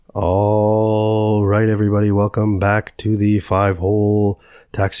right, everybody, welcome back to the Five-Hole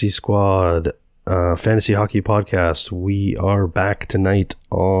Taxi Squad Fantasy Hockey Podcast. We are back tonight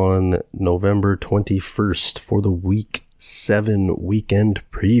on November 21st for the Week 7 weekend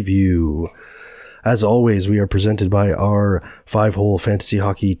preview. As always, we are presented by our Five-Hole Fantasy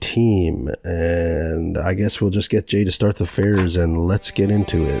Hockey team, and I guess we'll just get Jay to start the fares, and let's get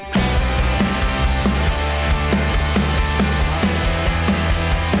into it.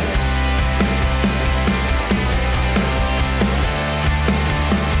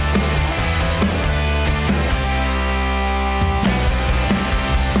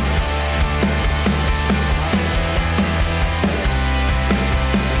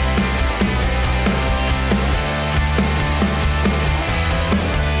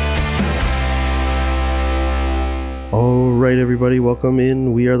 Alright, everybody, welcome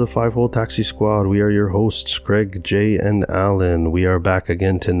in. We are the Five-Hole Taxi Squad. We are your hosts, Craig, Jay, and Alan. We are back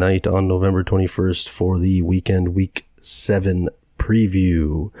again tonight on November 21st for the weekend Week 7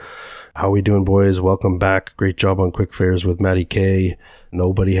 preview. How we doing, boys? Welcome back. Great job on Quick Fares with Matty K.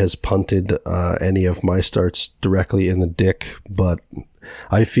 Nobody has punted any of my starts directly in the dick, but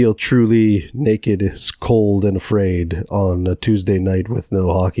I feel truly naked, cold, and afraid on a Tuesday night with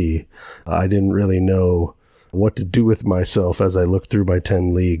no hockey. I didn't really know what to do with myself as I look through my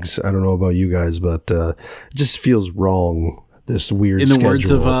 10 leagues. I don't know about you guys, but it just feels wrong, this weird schedule. In the words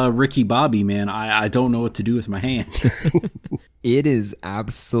of Ricky Bobby, man, I don't know what to do with my hands. It is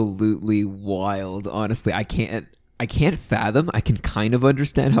absolutely wild, honestly. I can't fathom. I can kind of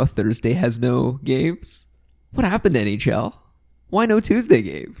understand how Thursday has no games. What happened to NHL? Why no Tuesday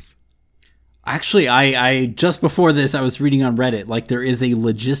games? Actually, I just before this, I was reading on Reddit, like, there is a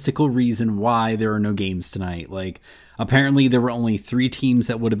logistical reason why there are no games tonight. Like, apparently there were only 3 teams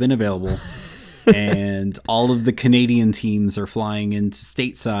that would have been available, and all of the Canadian teams are flying into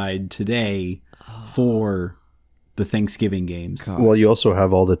stateside today for the Thanksgiving games. Gosh. Well, you also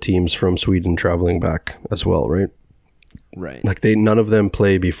have all the teams from Sweden traveling back as well, right? Right. Like, none of them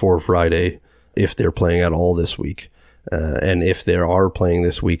play before Friday if they're playing at all this week. And if they are playing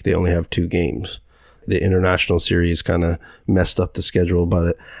this week, they only have 2 games. The international series kind of messed up the schedule,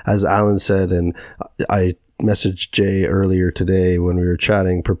 but as Alan said, and I messaged Jay earlier today when we were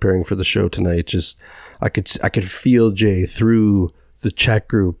chatting, preparing for the show tonight, just I could feel Jay through the chat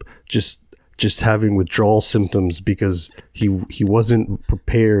group just having withdrawal symptoms because he wasn't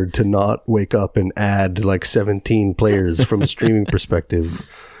prepared to not wake up and add like 17 players from a streaming perspective.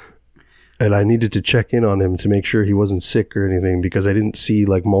 And I needed to check in on him to make sure he wasn't sick or anything because I didn't see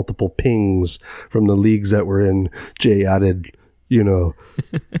like multiple pings from the leagues that we're in. Jay added,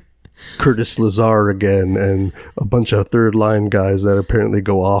 Curtis Lazar again and a bunch of third line guys that apparently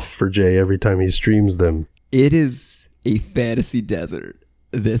go off for Jay every time he streams them. It is a fantasy desert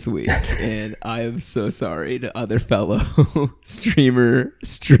this week, and I am so sorry to other fellow streamer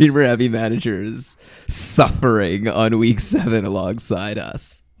heavy managers suffering on week 7 alongside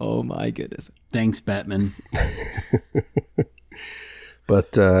us. Oh my goodness. Thanks, Batman.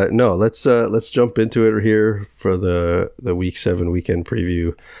 But no, let's jump into it here for the week 7 weekend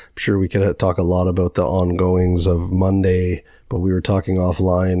preview. I'm sure we can talk a lot about the ongoings of Monday, but we were talking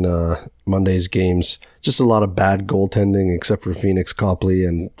offline Monday's games. Just a lot of bad goaltending except for Phoenix Copley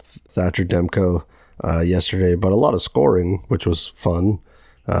and Thatcher Demko yesterday, but a lot of scoring, which was fun.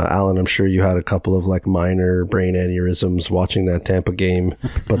 Alan, I'm sure you had a couple of like minor brain aneurysms watching that Tampa game,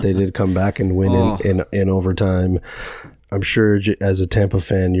 but they did come back and win in overtime. I'm sure as a Tampa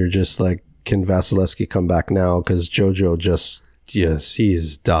fan, you're just like, can Vasilevsky come back now? Because JoJo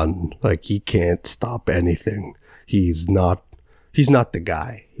he's done. Like, he can't stop anything. He's not the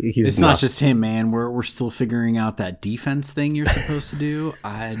guy. It's not just him, man. We're still figuring out that defense thing you're supposed to do.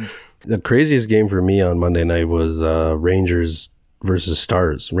 The craziest game for me on Monday night was Rangers versus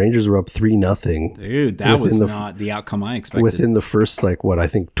Stars. Rangers were up 3-0. Dude, that was not the outcome I expected. Within the first,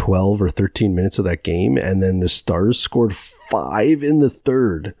 12 or 13 minutes of that game, and then the Stars scored 5 in the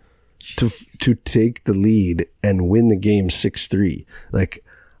third to take the lead and win the game 6-3. Like,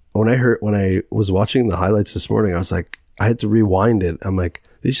 when I was watching the highlights this morning, I was like, I had to rewind it. I'm like,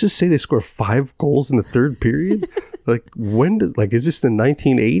 did you just say they scored 5 goals in the third period? Is this the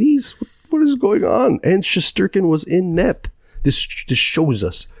 1980s? What is going on? And Shesterkin was in net. This shows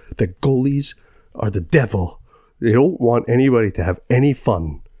us that goalies are the devil. They don't want anybody to have any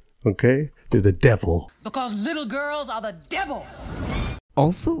fun. Okay? They're the devil. Because little girls are the devil.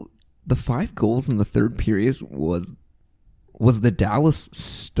 Also, the 5 goals in the third period was the Dallas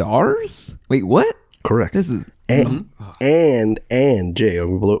Stars? Wait, what? Correct. This is and Jay,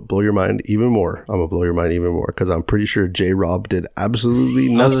 I'm gonna blow your mind even more. I'm gonna blow your mind even more because I'm pretty sure J. Rob did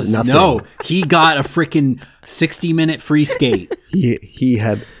absolutely nothing. No, he got a freaking 60-minute free skate. He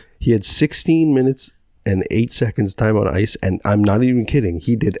had 16 minutes and 8 seconds time on ice, and I'm not even kidding.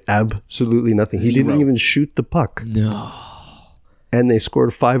 He did absolutely nothing. He didn't even shoot the puck. no. And they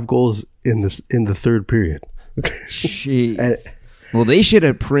scored 5 goals in the third period. Jeez. Well, they should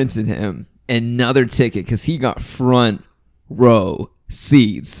have printed him another ticket because he got front row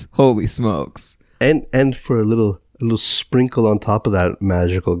seats. Holy smokes. And for a little sprinkle on top of that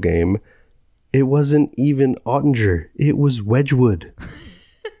magical game, it wasn't even Ottinger. It was Wedgwood.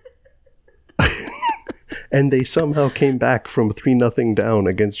 And they somehow came back from 3-0 down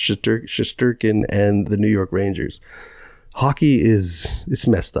against Shesterkin and the New York Rangers. Hockey it's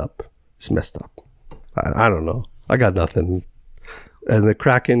messed up. It's messed up. I don't know. I got nothing. And the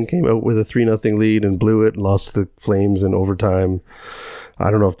Kraken came out with a 3-0 lead and blew it and lost the Flames in overtime.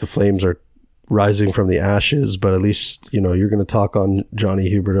 I don't know if the Flames are rising from the ashes, but at least, you're going to talk on Johnny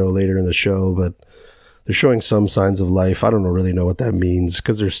Huberdeau later in the show, but they're showing some signs of life. I don't really know what that means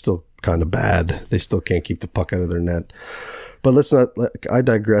because they're still kind of bad. They still can't keep the puck out of their net. But I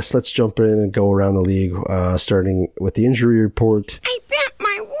digress. Let's jump in and go around the league, starting with the injury report. I bet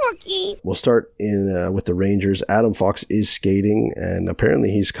my walkie. We'll start with the Rangers. Adam Fox is skating, and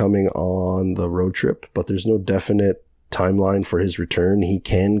apparently he's coming on the road trip, but there's no definite timeline for his return. He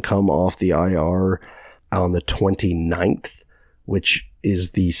can come off the IR on the 29th, which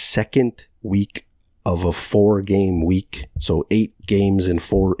is the second week of a 4-game week. So 8 games in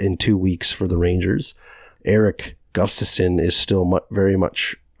 2 weeks for the Rangers. Eric Gustafsson is still very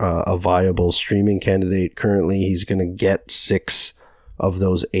much a viable streaming candidate. Currently, he's going to get 6 of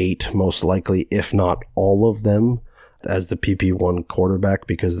those 8, most likely, if not all of them, as the PP1 quarterback,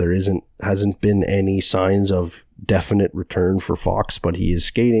 because there hasn't been any signs of definite return for Fox, but he is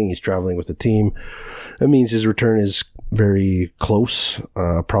skating. He's traveling with the team. That means his return is very close.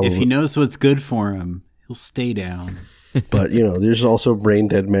 Probably, if he knows what's good for him, he'll stay down. But there's also brain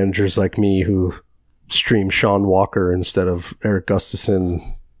dead managers like me who stream Sean Walker instead of Eric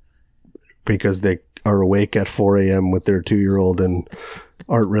Gustafsson because they are awake at 4 a.m. with their 2-year-old and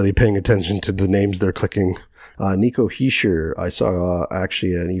aren't really paying attention to the names they're clicking. Nico Hischier, I saw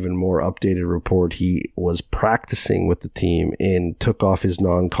actually an even more updated report. He was practicing with the team and took off his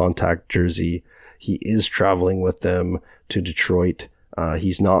non-contact jersey. He is traveling with them to Detroit.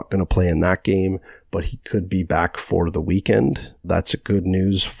 He's not going to play in that game, but he could be back for the weekend. That's good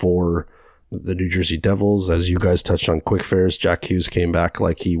news for the New Jersey Devils. As you guys touched on quick fares, Jack Hughes came back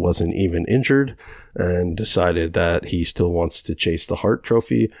like he wasn't even injured and decided that he still wants to chase the Hart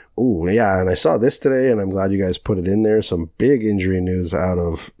Trophy. Oh, yeah, and I saw this today, and I'm glad you guys put it in there. Some big injury news out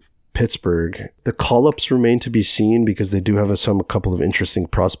of Pittsburgh. The call-ups remain to be seen because they do have a couple of interesting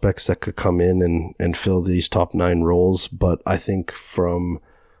prospects that could come in and fill these top 9 roles. But I think from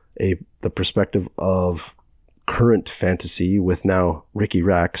the perspective of current fantasy, with now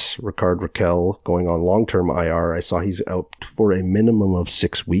Ricard Raquel going on long-term IR, I saw he's out for a minimum of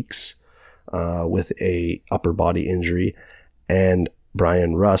 6 weeks with a upper body injury. And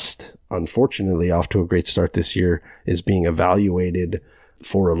Brian Rust, unfortunately off to a great start this year, is being evaluated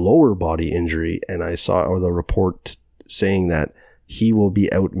for a lower body injury. And I saw the report saying that he will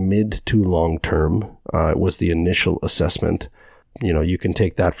be out mid to long term. It was the initial assessment. You can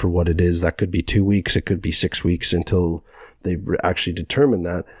take that for what it is. That could be 2 weeks. It could be 6 weeks until they actually determine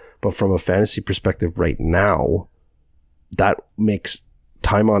that. But from a fantasy perspective right now, that makes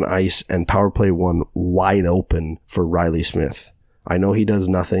time on ice and power play 1 wide open for Riley Smith. I know he does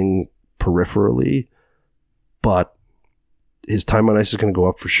nothing peripherally, but his time on ice is going to go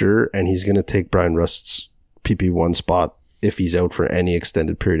up for sure. And he's going to take Brian Rust's PP1 spot if he's out for any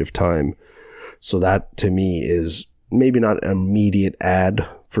extended period of time. So that to me is maybe not an immediate add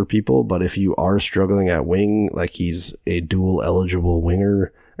for people, but if you are struggling at wing, like he's a dual eligible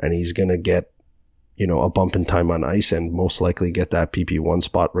winger and he's going to get, a bump in time on ice and most likely get that PP1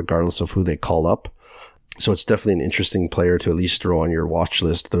 spot regardless of who they call up. So it's definitely an interesting player to at least throw on your watch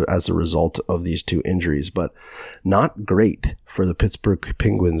list as a result of these 2 injuries, but not great for the Pittsburgh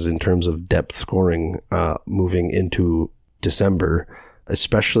Penguins in terms of depth scoring moving into December,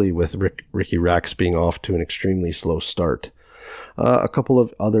 especially with Ricky Rax being off to an extremely slow start. A couple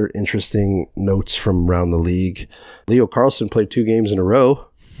of other interesting notes from around the league. Leo Carlsson played 2 games in a row.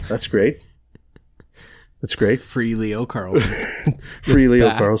 That's great. That's great. Free Leo Carlsson. Free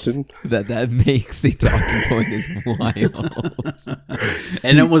Leo Carlsson. That makes a talking point is wild.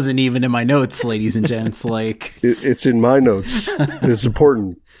 And it wasn't even in my notes, ladies and gents. Like it's in my notes. It's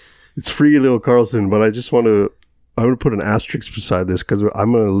important. It's free Leo Carlson, but I'm going to put an asterisk beside this because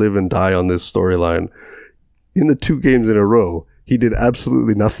I'm going to live and die on this storyline. In the 2 games in a row, he did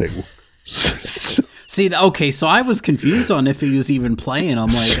absolutely nothing. See, okay, so I was confused on if he was even playing. I'm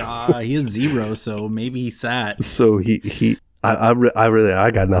like, he has 0, so maybe he sat. So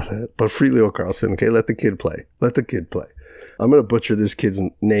I got nothing. But free Leo Carlson, okay? Let the kid play. I'm going to butcher this kid's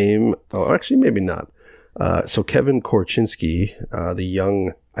name. Oh, actually, maybe not. So Kevin Korchinski, the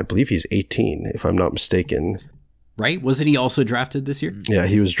young, I believe he's 18, if I'm not mistaken. Right? Wasn't he also drafted this year? Yeah,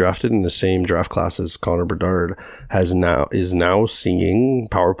 he was drafted in the same draft class as Connor Bedard. Is now seeing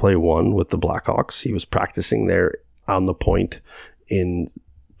power play 1 with the Blackhawks. He was practicing there on the point in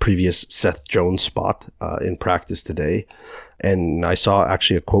previous Seth Jones spot in practice today. And I saw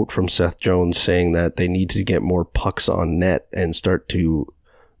actually a quote from Seth Jones saying that they need to get more pucks on net and start to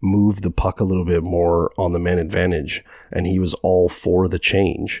move the puck a little bit more on the man advantage. And he was all for the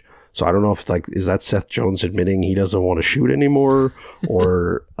change. So I don't know if is that Seth Jones admitting he doesn't want to shoot anymore,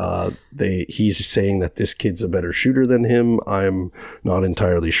 or he's saying that this kid's a better shooter than him. I'm not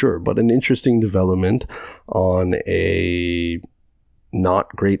entirely sure, but an interesting development on a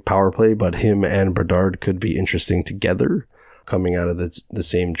not great power play, but him and Bedard could be interesting together coming out of the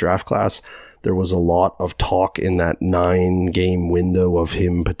same draft class. There was a lot of talk in that 9-game window of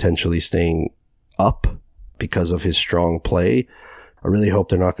him potentially staying up because of his strong play. I really hope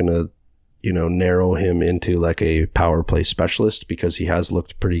they're not going to, narrow him into like a power play specialist, because he has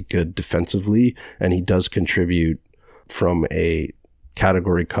looked pretty good defensively and he does contribute from a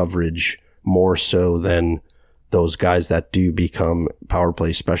category coverage more so than those guys that do become power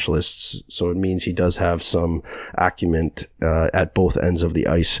play specialists. So it means he does have some acumen at both ends of the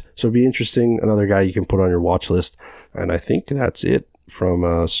ice. So it'd be interesting. Another guy you can put on your watch list. And I think that's it from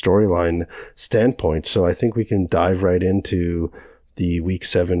a storyline standpoint. So I think we can dive right into the Week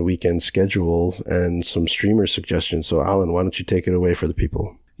 7 weekend schedule and some streamer suggestions. So Alan, why don't you take it away for the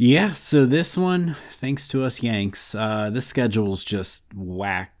people? Yeah, so this one, thanks to us Yanks, the schedule's just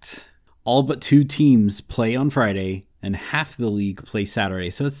whacked. All but 2 teams play on Friday and half the league play Saturday.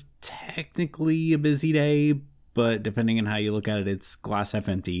 So it's technically a busy day, but depending on how you look at it, it's glass half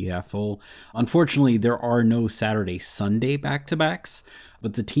empty, half full. Unfortunately, there are no Saturday-Sunday back-to-backs,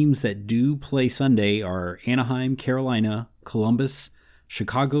 but the teams that do play Sunday are Anaheim, Carolina, Columbus,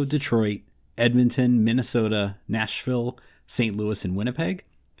 Chicago, Detroit, Edmonton, Minnesota, Nashville, St. Louis, and Winnipeg.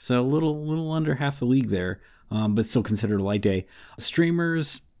 So a little under half the league there, but still considered a light day.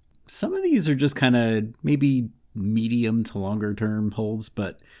 Streamers, some of these are just kind of maybe medium to longer term holds,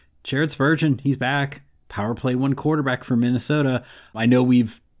 but Jared Spurgeon, he's back. Power play 1 quarterback for Minnesota. I know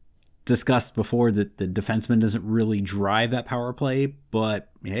we've discussed before that the defenseman doesn't really drive that power play, but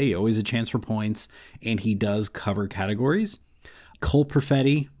hey, always a chance for points, and he does cover categories. Cole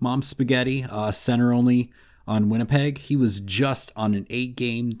Perfetti, Mom Spaghetti, center only on Winnipeg. He was just on an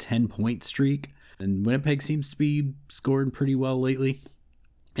 8-game, 10-point streak, and Winnipeg seems to be scoring pretty well lately.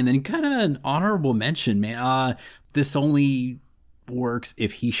 And then kind of an honorable mention, man. This only works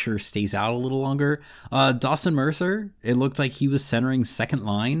if he sure stays out a little longer. Dawson Mercer, it looked like he was centering second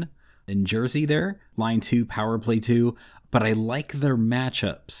line in Jersey there. Line 2, power play 2. But I like their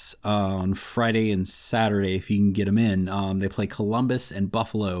matchups on Friday and Saturday if you can get them in. They play Columbus and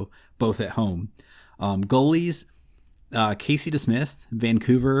Buffalo, both at home. Goalies, Casey DeSmith,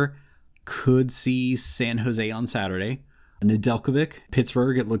 Vancouver, could see San Jose on Saturday. Nedeljkovic,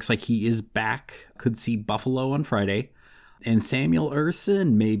 Pittsburgh, it looks like he is back. Could see Buffalo on Friday. And Samuel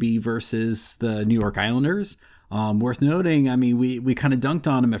Ersson, maybe versus the New York Islanders. Worth noting, I mean, we kind of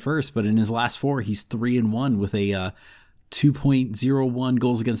dunked on him at first, but in his last 4, he's 3-1 with a 2.01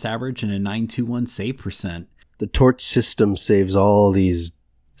 goals against average and a 921 save percent. The torch system saves all these.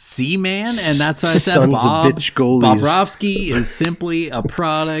 See, man, and that's why I said sons of bitch goalies. Bobrovsky is simply a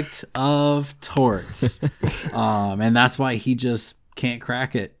product of torts. And that's why he just can't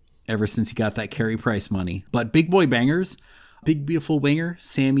crack it ever since he got that Carey Price money. But big boy bangers, big beautiful winger,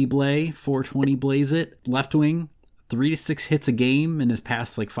 Sammy Blais, 420 blaze it. Left wing, 3 to 6 hits a game in his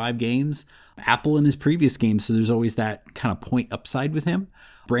past 5 games. Apple in his previous game, so there's always that kind of point upside with him.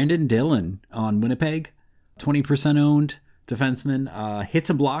 Brandon Dillon on Winnipeg, 20% owned defenseman, hits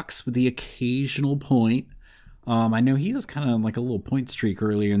and blocks with the occasional point. I know he was kind of like a little point streak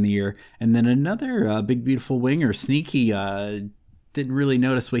earlier in the year. And then another big, beautiful winger, sneaky, didn't really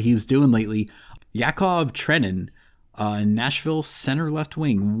notice what he was doing lately. Yakov Trenin, Nashville center left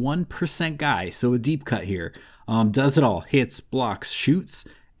wing, 1% guy, so a deep cut here. Does it all, hits, blocks, shoots,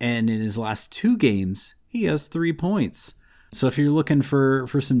 and in his last 2 games, he has 3 points. So if you're looking for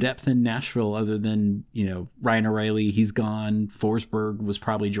some depth in Nashville, other than, Ryan O'Reilly, he's gone. Forsberg was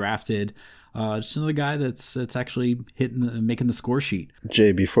probably drafted. Just another guy that's actually making the score sheet.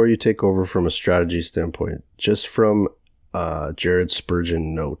 Jay, before you take over from a strategy standpoint, just from Jared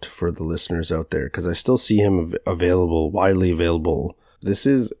Spurgeon note for the listeners out there, because I still see him widely available. This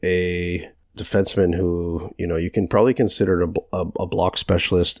is a defenseman who, you can probably consider a block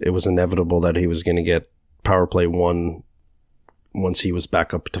specialist. It was inevitable that he was going to get power play one once he was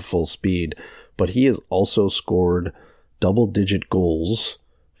back up to full speed, but he has also scored double-digit goals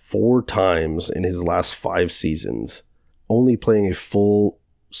 4 times in his last 5 seasons, only playing a full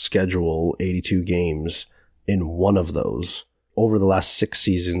schedule, 82 games, in one of those over the last 6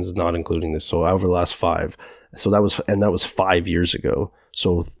 seasons, not including this. So over the last 5. So that was 5 years ago.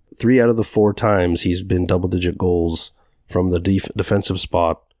 So 3 out of the 4 times he's been double-digit goals from the defensive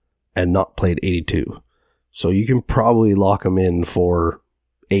spot and not played 82. So you can probably lock him in for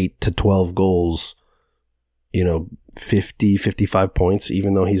 8 to 12 goals, 50, 55 points,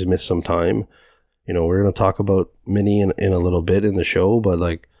 even though he's missed some time. We're going to talk about Minnie in a little bit in the show,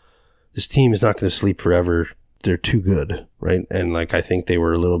 but this team is not going to sleep forever. They're too good, right? And I think they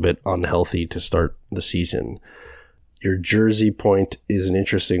were a little bit unhealthy to start the season. Your Jersey point is an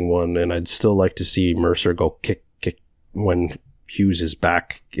interesting one, and I'd still like to see Mercer go kick when Hughes is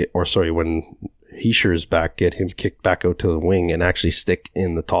back, when Heischer is back, get him kicked back out to the wing and actually stick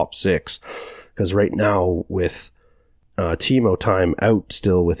in the top 6. Because right now, with Timo Time out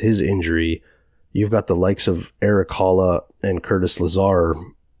still with his injury, you've got the likes of Eric Holla and Curtis Lazar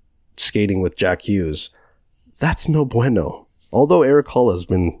skating with Jack Hughes. That's no bueno. Although Eric Holla has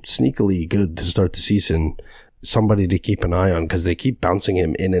been sneakily good to start the season, somebody to keep an eye on because they keep bouncing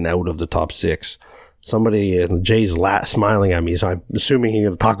him in and out of the top 6. Somebody, Jay's smiling at me, so I'm assuming he's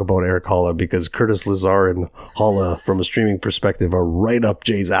going to talk about Eric Holla because Curtis Lazar and Holla, from a streaming perspective, are right up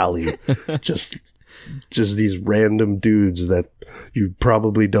Jay's alley. just these random dudes that you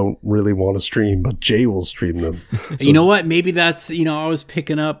probably don't really want to stream, but Jay will stream them. So, you know what? Maybe that's, I was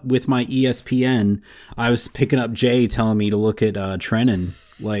picking up with my ESPN. I was picking up Jay telling me to look at Trennan.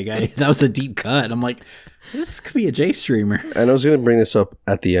 That was a deep cut. I'm like, this could be a Jay streamer. And I was going to bring this up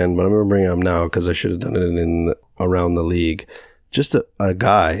at the end, but I'm going to bring it up now because I should have done it in around the league. Just a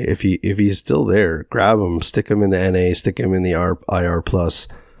guy, if he's still there, grab him, stick him in the NA, stick him in the IR plus.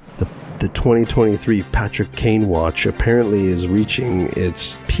 The 2023 Patrick Kane watch apparently is reaching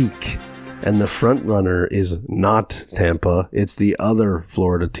its peak, and the front runner is not Tampa. It's the other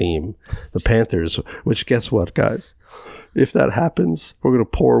Florida team, the Panthers, which guess what, guys? If that happens, we're going to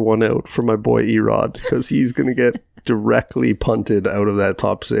pour one out for my boy Erod because he's going to get directly punted out of that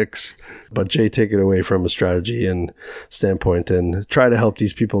top 6. But Jay, take it away from a strategy and standpoint and try to help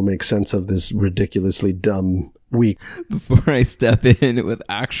these people make sense of this ridiculously dumb week. Before I step in with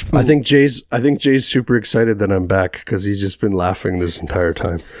actual... I think Jay's super excited that I'm back because he's just been laughing this entire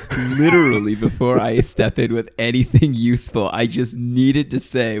time. Literally, before I step in with anything useful, I just needed to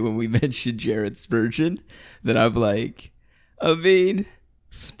say when we mentioned Jared Spurgeon that I'm like,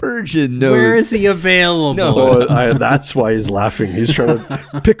 Spurgeon knows. Where is he available? No. That's why he's laughing. He's trying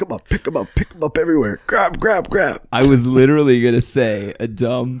to pick him up everywhere. Grab. I was literally going to say a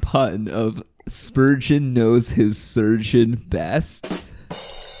dumb pun of Spurgeon knows his surgeon best.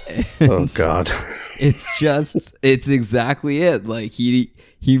 Oh, God. It's exactly it.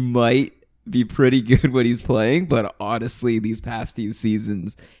 He might be pretty good when he's playing, but honestly, these past few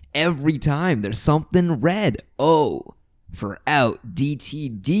seasons, every time there's something red. O for out,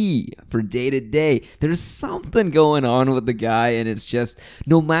 DTD for day to day. There's something going on with the guy, and it's just,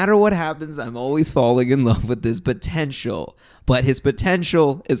 no matter what happens, I'm always falling in love with his potential. But his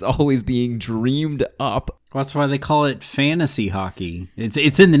potential is always being dreamed up. That's why they call it fantasy hockey.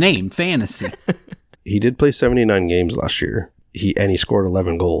 It's in the name, fantasy. He did play 79 games last year. He scored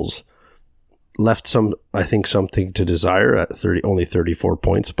 11 goals. Left something to desire at only 34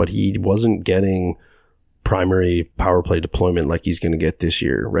 points, but he wasn't getting primary power play deployment like he's going to get this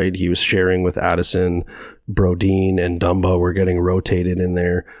year, right? He was sharing with Addison, Brodin, and Dumba were getting rotated in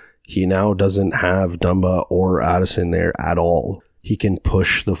there. He now doesn't have Dumba or Addison there at all. He can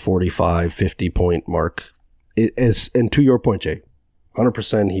push the 45, 50 point mark. And to your point, Jay,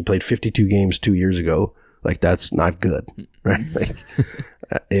 100%, he played 52 games 2 years ago. That's not good, right?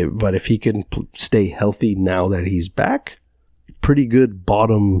 But if he can stay healthy now that he's back, pretty good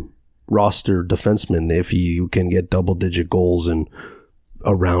bottom roster defenseman if you can get double-digit goals and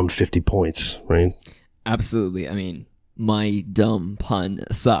around 50 points, right? Absolutely. my dumb pun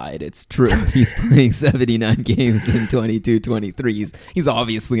aside, it's true. He's playing 79 games in 22-23. He's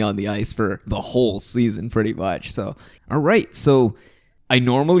obviously on the ice for the whole season pretty much. So, all right. So I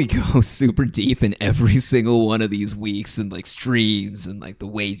normally go super deep in every single one of these weeks and like streams and like the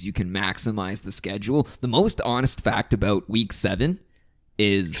ways you can maximize the schedule. The most honest fact about week 7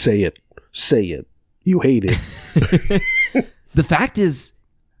 is... Say it. You hate it. The fact is,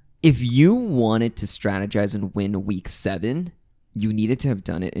 if you wanted to strategize and win week 7, you needed to have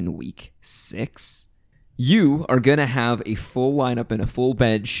done it in week 6. You are going to have a full lineup and a full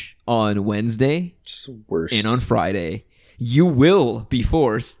bench on Wednesday It's the worst. and on Friday. You will be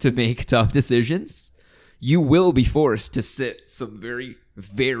forced to make tough decisions. You will be forced to sit some very,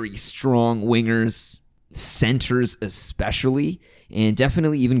 very strong wingers, centers especially, and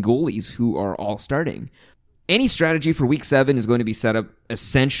definitely even goalies who are all starting. Any strategy for week 7 is going to be set up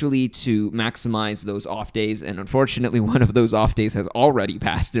essentially to maximize those off days, and unfortunately, one of those off days has already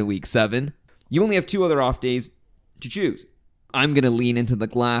passed in week 7. You only have 2 other off days to choose. I'm going to lean into the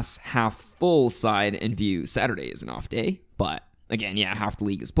glass half full side and view Saturday as an off day, but again, yeah, half the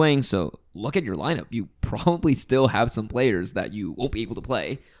league is playing, so look at your lineup. You probably still have some players that you won't be able to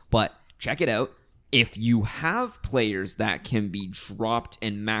play, but check it out. If you have players that can be dropped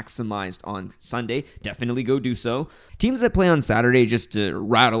and maximized on Sunday, definitely go do so. Teams that play on Saturday, just to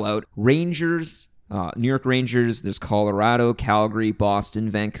rattle out, Rangers, New York Rangers, there's Colorado, Calgary, Boston,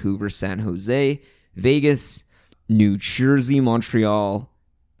 Vancouver, San Jose, Vegas, New Jersey, Montreal,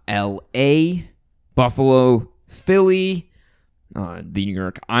 LA, Buffalo, Philly, the New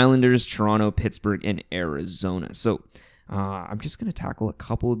York Islanders, Toronto, Pittsburgh, and Arizona. So I'm just going to tackle a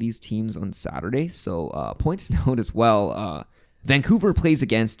couple of these teams on Saturday. So point to note as well, Vancouver plays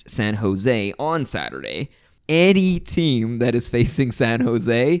against San Jose on Saturday. Any team that is facing San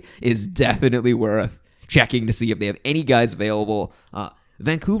Jose is definitely worth checking to see if they have any guys available.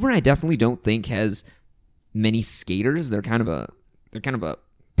 Vancouver, I definitely don't think has many skaters. They're kind of a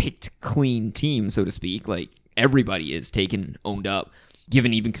picked clean team, so to speak. Like everybody is owned up.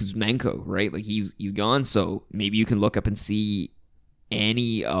 Given even Kuzmenko, right? Like he's gone, so maybe you can look up and see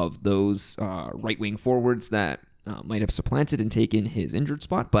any of those right-wing forwards that might have supplanted and taken his injured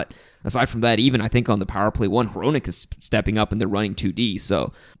spot. But aside from that, even I think on the power play one, Hronek is stepping up and they're running 2D,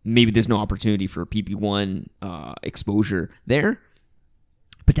 so maybe there's no opportunity for PP1 exposure there.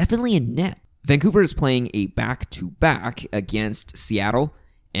 But definitely in net. Vancouver is playing a back-to-back against Seattle,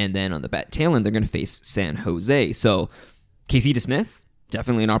 and then on the tail end, they're going to face San Jose. So Casey DeSmith,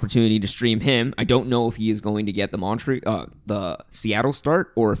 definitely an opportunity to stream him. I don't know if he is going to get the Seattle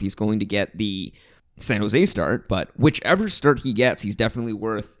start or if he's going to get the San Jose start, but whichever start he gets, he's definitely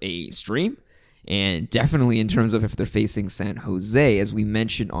worth a stream. And definitely in terms of if they're facing San Jose, as we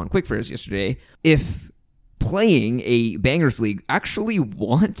mentioned on Quick Fares yesterday, if playing a Bangers League actually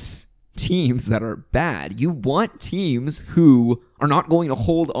wants teams that are bad, you want teams who are not going to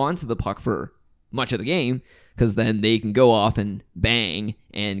hold on to the puck for much of the game, because then they can go off and bang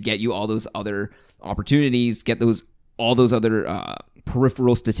and get you all those other opportunities, get all those other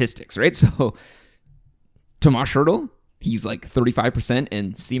peripheral statistics, right? So Tomas Hertl, he's like 35%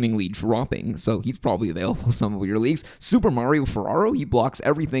 and seemingly dropping, so he's probably available in some of your leagues. Super Mario Ferraro, he blocks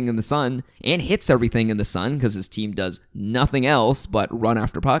everything in the sun and hits everything in the sun because his team does nothing else but run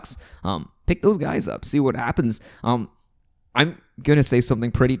after pucks. Pick those guys up, see what happens. I'm going to say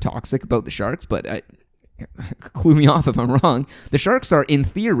something pretty toxic about the Sharks, but clue me off if I'm wrong. The Sharks are, in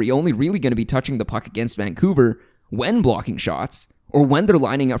theory, only really going to be touching the puck against Vancouver when blocking shots or when they're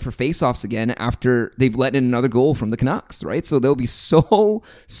lining up for faceoffs again after they've let in another goal from the Canucks, right? So there'll be so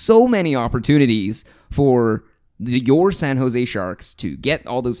many opportunities for your San Jose Sharks to get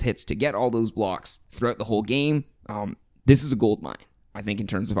all those hits, to get all those blocks throughout the whole game. This is a gold mine, I think, in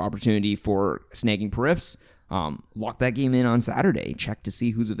terms of opportunity for snagging periffs. Lock that game in on Saturday. Check to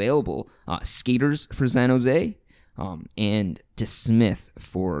see who's available. Skaters for San Jose, and DeSmith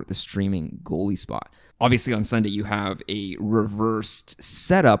for the streaming goalie spot. Obviously, on Sunday, you have a reversed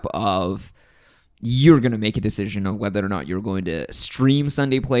setup of you're going to make a decision on whether or not you're going to stream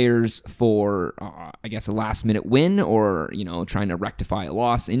Sunday players for, I guess, a last-minute win, or, trying to rectify a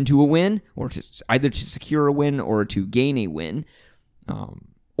loss into a win, or either to secure a win or to gain a win.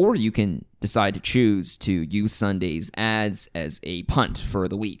 Or you can decide to choose to use Sunday's ads as a punt for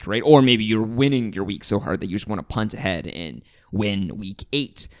the week, right? Or maybe you're winning your week so hard that you just want to punt ahead and win week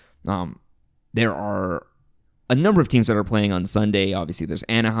 8. There are a number of teams that are playing on Sunday. Obviously, there's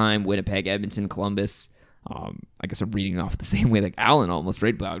Anaheim, Winnipeg, Edmonton, Columbus. I guess I'm reading off the same way like Alan almost,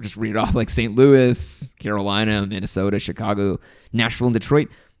 right? But I'll just read it off like St. Louis, Carolina, Minnesota, Chicago, Nashville, and Detroit.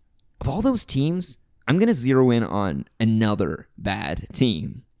 Of all those teams, I'm going to zero in on another bad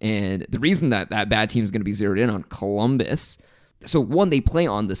team. And the reason that bad team is going to be zeroed in on Columbus, so one, they play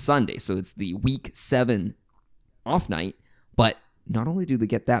on the Sunday, so it's the Week 7 off night, but not only do they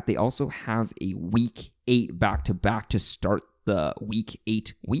get that, they also have a Week 8 back-to-back to start the Week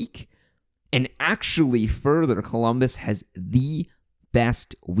 8 week. And actually, further, Columbus has the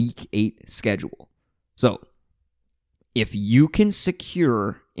best Week 8 schedule. So, if you can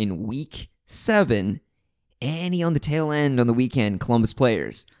secure in Week 7 any on the tail end on the weekend Columbus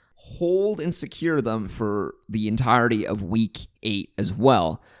players, hold and secure them for the entirety of Week 8 as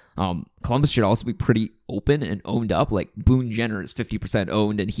well. Columbus should also be pretty open and owned up. Like, Boone Jenner is 50%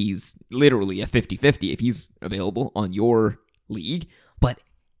 owned, and he's literally a 50-50 if he's available on your league. But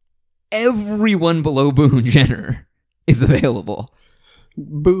everyone below Boone Jenner is available.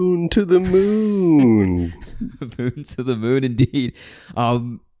 Boone to the moon. Boone to the moon, indeed.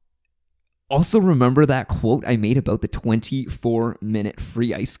 Also, remember that quote I made about the 24-minute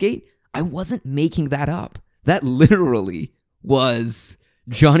free ice skate? I wasn't making that up. That literally was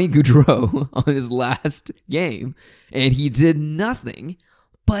Johnny Gaudreau on his last game, and he did nothing.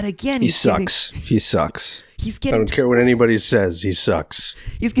 But again, he sucks. He sucks. I don't care what anybody says. He sucks.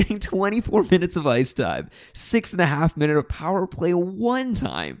 He's getting 24 minutes of ice time, 6.5 minutes of power play one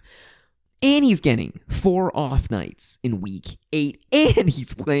time. And he's getting 4 off nights in Week 8, and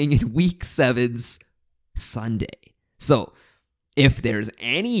he's playing in Week 7's Sunday. So, if there's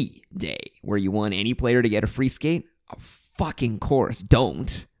any day where you want any player to get a free skate, of fucking course,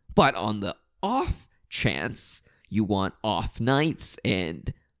 don't. But on the off chance you want off nights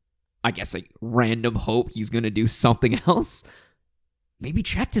and I guess a random hope he's going to do something else, maybe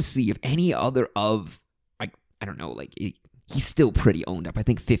check to see if any other of, I don't know, like, he's still pretty owned up. I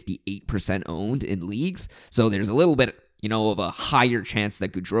think 58% owned in leagues. So there's a little bit, of a higher chance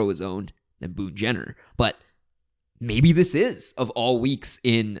that Gaudreau is owned than Boone Jenner. But maybe this is, of all weeks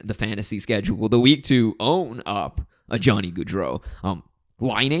in the fantasy schedule, the week to own up a Johnny Gaudreau.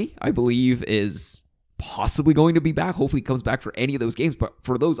 Laine, I believe, is possibly going to be back. Hopefully he comes back for any of those games. But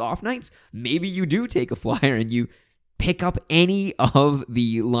for those off nights, maybe you do take a flyer and you pick up any of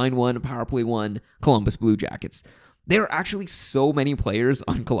the Line 1, Power Play 1 Columbus Blue Jackets. There are actually so many players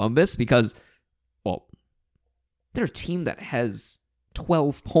on Columbus because, well, they're a team that has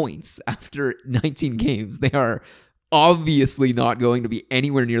 12 points after 19 games. They are obviously not going to be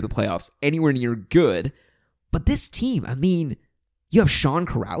anywhere near the playoffs, anywhere near good. But this team, I mean, you have Sean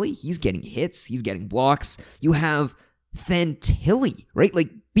Corrali. He's getting hits. He's getting blocks. You have Fantilli, right?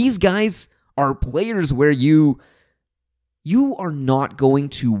 Like, these guys are players where you are not going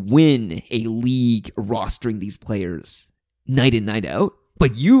to win a league rostering these players night in, night out,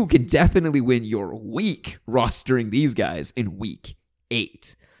 but you can definitely win your week rostering these guys in Week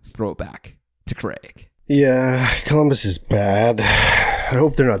 8. Throw it back to Craig. Yeah, Columbus is bad. I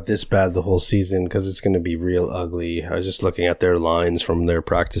hope they're not this bad the whole season because it's going to be real ugly. I was just looking at their lines from their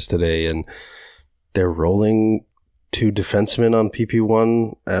practice today, and they're rolling 2 defensemen on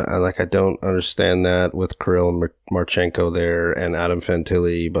PP1. I don't understand that with Kirill Marchenko there and Adam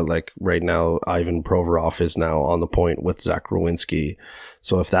Fantilli, but like right now, Ivan Provorov is now on the point with Zach Rowinski.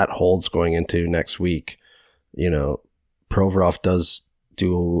 So if that holds going into next week, Provorov does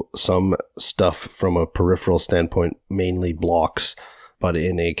do some stuff from a peripheral standpoint, mainly blocks, but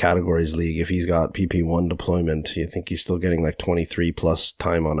in a categories league, if he's got PP1 deployment, you think he's still getting like 23 plus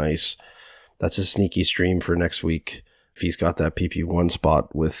time on ice. That's a sneaky stream for next week if he's got that PP1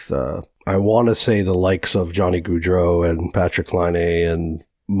 spot with, I want to say the likes of Johnny Gaudreau and Patrick Laine and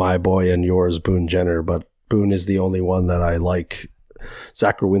my boy and yours, Boone Jenner, but Boone is the only one that I like.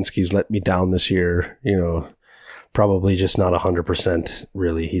 Zach Rowinski's let me down this year, probably just not 100%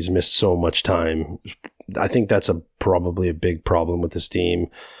 really. He's missed so much time. I think that's probably a big problem with this team.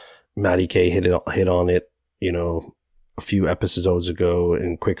 Matty K hit on it, a few episodes ago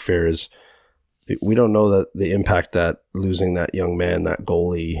in Quick Fares. We don't know that the impact that losing that young man, that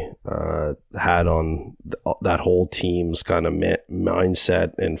goalie, had on that whole team's kind of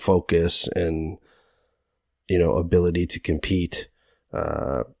mindset and focus and, ability to compete.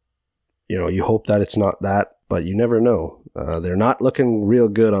 You hope that it's not that, but you never know. They're not looking real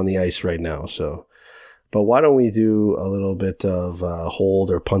good on the ice right now. So, but why don't we do a little bit of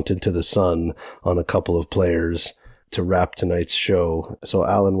hold or punt into the sun on a couple of players to wrap tonight's show? So,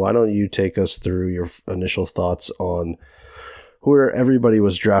 Alan, why don't you take us through your initial thoughts on where everybody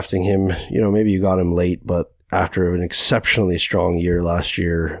was drafting him? Maybe you got him late, but after an exceptionally strong year last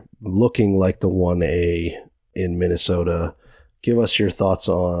year, looking like the 1A in Minnesota. Give us your thoughts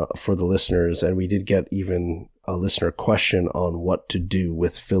for the listeners. And we did get even a listener question on what to do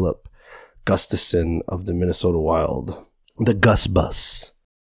with Philip Gustafson of the Minnesota Wild. The Gus Bus.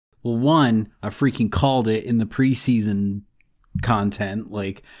 Well, one, I freaking called it in the preseason content.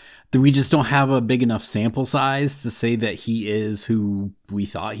 Like, we just don't have a big enough sample size to say that he is who we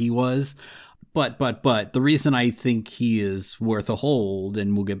thought he was. But the reason I think he is worth a hold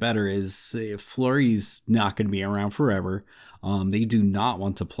and will get better is Fleury's not going to be around forever. They do not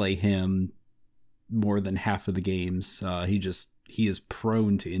want to play him more than half of the games. He is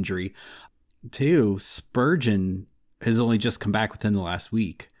prone to injury. Two, Spurgeon has only just come back within the last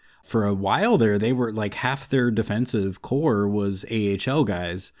week. For a while there, they were like half their defensive core was AHL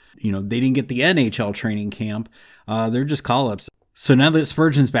guys. You know, they didn't get the NHL training camp. They're just call-ups. So now that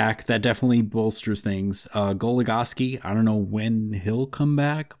Spurgeon's back, that definitely bolsters things. Goligoski, I don't know when he'll come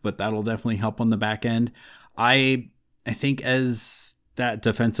back, but that'll definitely help on the back end. I think as that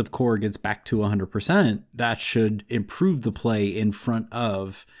defensive core gets back to 100%, that should improve the play in front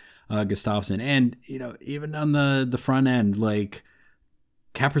of Gustafsson. And, you know, even on the front end, like,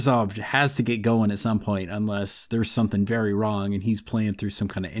 Kaprizov has to get going at some point unless there's something very wrong and he's playing through some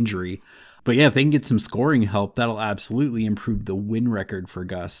kind of injury. But yeah, if they can get some scoring help, that'll absolutely improve the win record for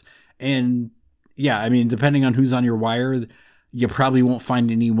Gus. And yeah, I mean, depending on who's on your wire, you probably won't find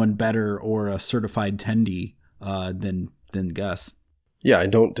anyone better or a certified tendy than Gus. Yeah, I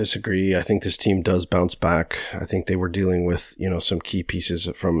don't disagree. I think this team does bounce back. I think they were dealing with, you know, some key pieces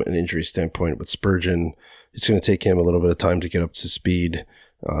from an injury standpoint with Spurgeon. It's going to take him a little bit of time to get up to speed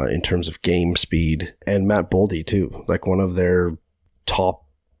in terms of game speed. And Matt Boldy, too. Like, one of their top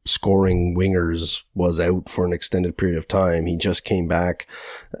scoring wingers was out for an extended period of time. He just came back.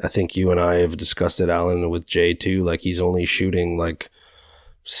 I think you and I have discussed it, Alan, with Jay, too. Like, he's only shooting, like,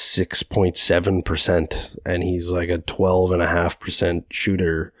 6.7%, and he's like a 12.5%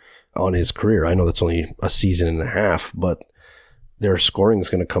 shooter on his career. I know that's only a season and a half, but their scoring is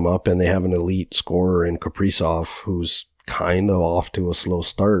going to come up, and they have an elite scorer in Kaprizov who's kind of off to a slow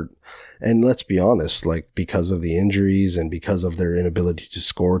start. And let's be honest, like, because of the injuries and because of their inability to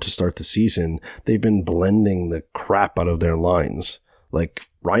score to start the season, they've been blending the crap out of their lines. Like,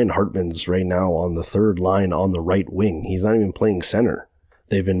 Ryan Hartman's right now on the third line on the right wing. He's not even playing center.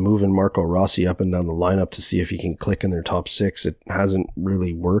 They've been moving Marco Rossi up and down the lineup to see if he can click in their top six. It hasn't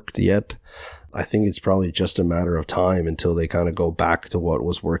really worked yet. I think it's probably just a matter of time until they kind of go back to what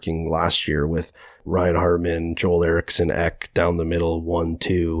was working last year with Ryan Hartman, Joel Eriksson, Ek down the middle,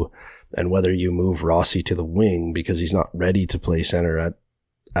 1-2. And whether you move Rossi to the wing because he's not ready to play center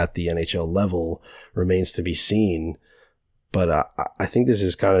at the NHL level remains to be seen. But I think this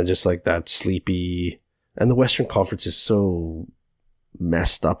is kind of just like that sleepy, and the Western Conference is so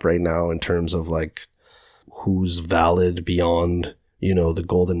messed up right now in terms of like who's valid beyond, you know, the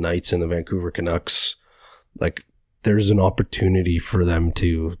Golden Knights and the Vancouver Canucks. Like, there's an opportunity for them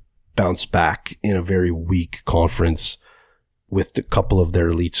to bounce back in a very weak conference with a couple of their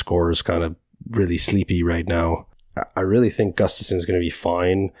elite scorers kind of really sleepy right now. I really think Gustafsson's going to be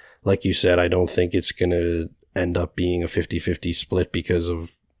fine. Like you said, I don't think it's going to end up being a 50-50 split because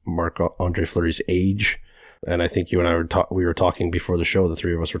of Marc-Andre Fleury's age. And I think you and I we were talking before the show, the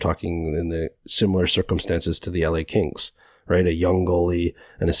three of us were talking in the similar circumstances to the LA Kings, right? A young goalie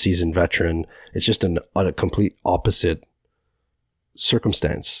and a seasoned veteran. It's just a complete opposite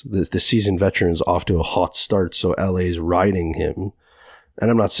circumstance. The seasoned veteran's off to a hot start, so LA's riding him.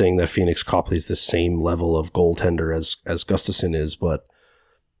 And I'm not saying that Phoenix Copley is the same level of goaltender as Gustafsson is, but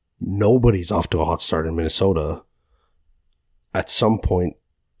nobody's off to a hot start in Minnesota. At some point,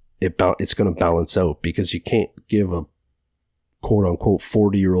 it's going to balance out, because you can't give a quote-unquote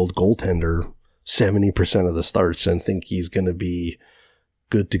 40-year-old goaltender 70% of the starts and think he's going to be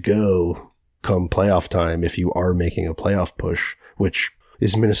good to go come playoff time if you are making a playoff push, which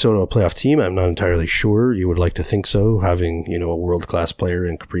is Minnesota a playoff team? I'm not entirely sure. You would like to think so, having, you know, a world-class player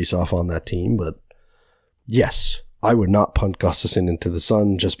in Kaprizov on that team. But yes, I would not punt Gustafsson into the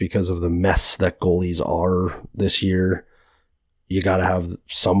sun just because of the mess that goalies are this year. You got to have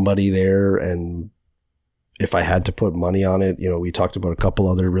somebody there. And if I had to put money on it, you know, we talked about a couple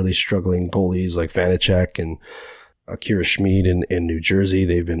other really struggling goalies like Vanacek and Akira Schmid in New Jersey.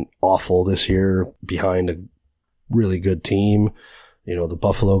 They've been awful this year behind a really good team. You know, the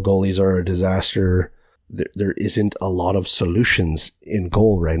Buffalo goalies are a disaster. There isn't a lot of solutions in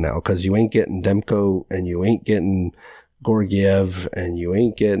goal right now, because you ain't getting Demko and you ain't getting Georgiev and you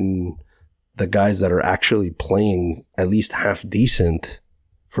ain't getting the guys that are actually playing at least half decent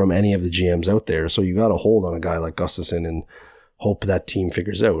from any of the GMs out there. So you got to hold on a guy like Gustafsson and hope that team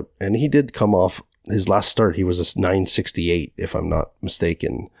figures out. And he did come off his last start. He was a 968, if I'm not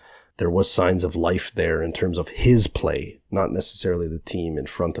mistaken. there was signs of life there in terms of his play, not necessarily the team in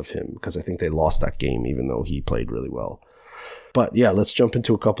front of him, because I think they lost that game even though he played really well. But yeah, let's jump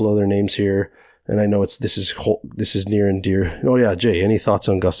into a couple other names here. And I know this is near and dear. Oh yeah, Jay, any thoughts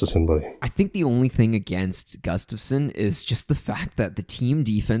on Gustafsson, buddy? I think the only thing against Gustafsson is just the fact that the team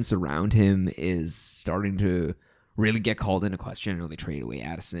defense around him is starting to really get called into question. I know they traded away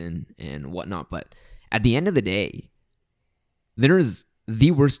Addison and whatnot, but at the end of the day, there's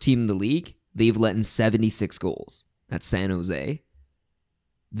the worst team in the league. They've let in 76 goals. That's San Jose.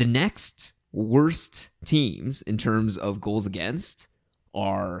 The next worst teams in terms of goals against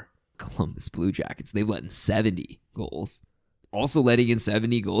are Columbus Blue Jackets. They've let in 70 goals. Also letting in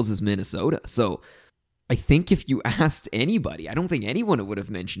 70 goals is Minnesota. So I think if you asked anybody, I don't think anyone would have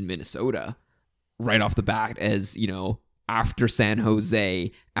mentioned Minnesota right off the bat as, after San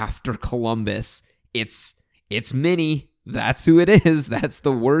Jose, after Columbus, it's Minnie. That's who it is. That's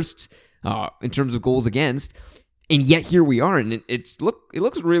the worst in terms of goals against. And yet here we are, and it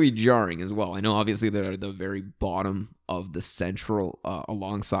looks really jarring as well. I know obviously they're at the very bottom of the Central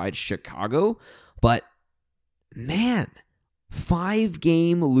alongside Chicago, but man,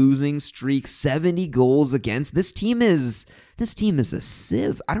 5-game losing streak, 70 goals against. This team is a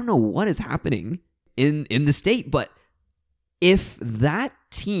sieve. I don't know what is happening in the state, but if that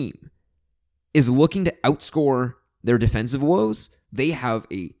team is looking to outscore their defensive woes, they have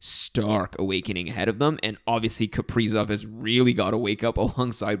a stark awakening ahead of them, and obviously Kaprizov has really got to wake up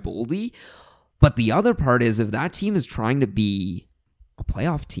alongside Boldy. But the other part is, if that team is trying to be a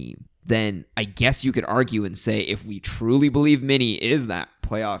playoff team, then I guess you could argue and say, if we truly believe Minnie is that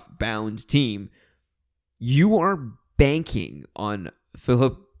playoff-bound team, you are banking on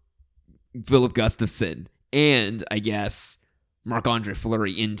Philip Gustafsson and, I guess, Marc-Andre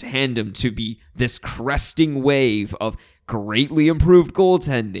Fleury in tandem to be this cresting wave of greatly improved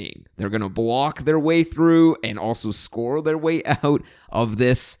goaltending. They're going to block their way through and also score their way out of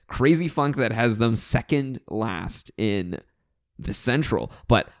this crazy funk that has them second last in the Central.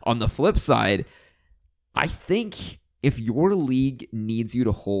 But on the flip side, I think if your league needs you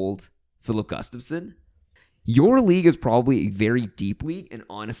to hold Philip Gustafsson, your league is probably a very deep league. And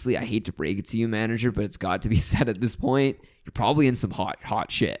honestly, I hate to break it to you, manager, but it's got to be said at this point, you're probably in some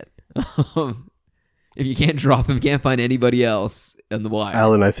hot shit. If you can't drop him, can't find anybody else in the wire.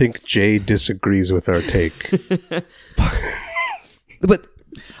 Alan, I think Jay disagrees with our take. But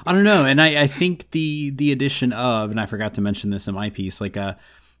I don't know, and I think the addition of, and I forgot to mention this in my piece,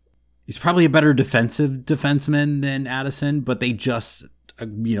 he's probably a better defenseman than Addison, but they just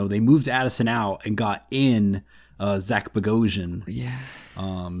they moved Addison out and got in Zach Bogosian,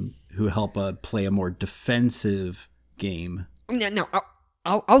 who help play a more defensive game. Now,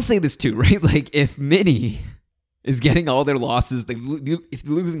 I'll say this too, right? Like, if Minnie is getting all their losses, if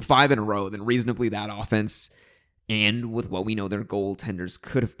they're losing 5 in a row, then reasonably that offense, and with what we know their goaltenders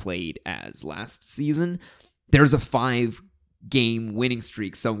could have played as last season, there's a 5-game winning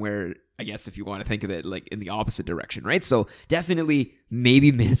streak somewhere, I guess, if you want to think of it like in the opposite direction, right? So definitely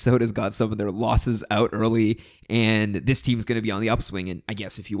maybe Minnesota's got some of their losses out early, and this team's going to be on the upswing. And I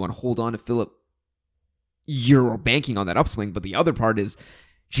guess if you want to hold on to Philip, you're banking on that upswing. But the other part is,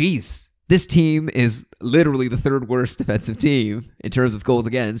 geez, this team is literally the 3rd worst defensive team in terms of goals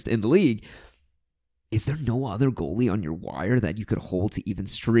against in the league. Is there no other goalie on your wire that you could hold to even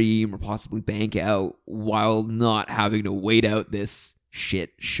stream or possibly bank out while not having to wait out this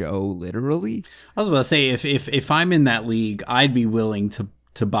shit show, literally? I was about to say, if I'm in that league, I'd be willing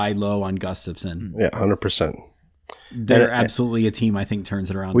to buy low on Gustafsson. Yeah, 100%. They're absolutely a team I think turns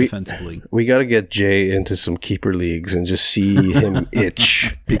it around defensively. We got to get Jay into some keeper leagues and just see him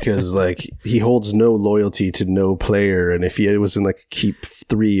itch, because he holds no loyalty to no player. And if he was in keep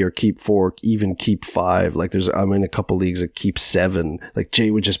 3 or keep 4, even keep 5, I'm in a couple leagues that keep 7.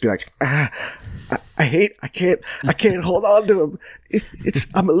 Jay would just be like, I can't hold on to him.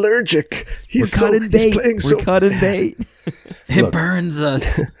 I'm allergic. He's cutting bait. We're cutting bait. It burns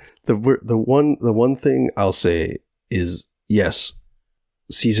us. The one thing I'll say is, yes,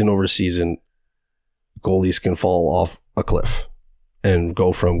 season over season, goalies can fall off a cliff and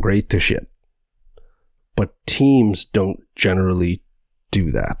go from great to shit. But teams don't generally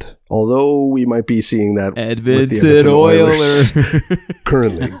do that. Although we might be seeing that Edmonton Oilers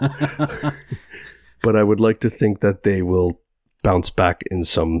currently. But I would like to think that they will bounce back in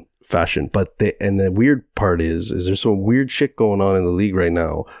some fashion. And the weird part is there's some weird shit going on in the league right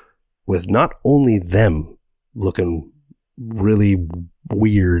now with not only them looking really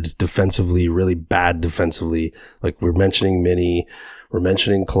weird defensively, really bad defensively. We're mentioning Minnie, we're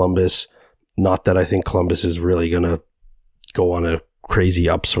mentioning Columbus. Not that I think Columbus is really going to go on a crazy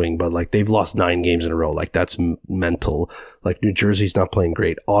upswing, but like they've lost 9 games in a row. Like that's mental. Like New Jersey's not playing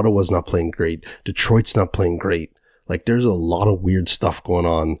great. Ottawa's not playing great. Detroit's not playing great. Like there's a lot of weird stuff going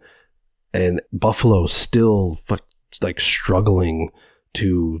on, and Buffalo's still like struggling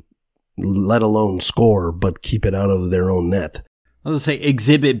to let alone score, but keep it out of their own net. I was going to say,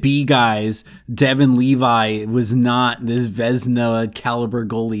 Exhibit B guys, Devin Levi was not this Vezina caliber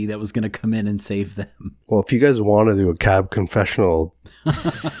goalie that was going to come in and save them. Well, if you guys want to do a cab confessional,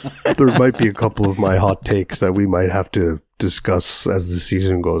 there might be a couple of my hot takes that we might have to discuss as the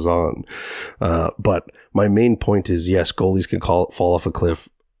season goes on. But my main point is, yes, goalies can fall off a cliff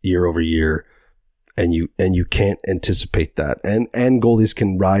year over year, and you can't anticipate that. And goalies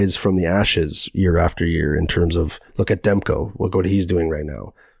can rise from the ashes year after year in terms of, look at Demko, look what he's doing right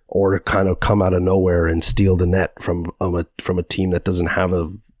now, or kind of come out of nowhere and steal the net from a team that doesn't have a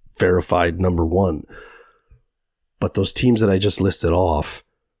verified number one. But those teams that I just listed off,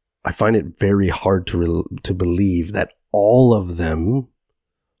 I find it very hard to believe that all of them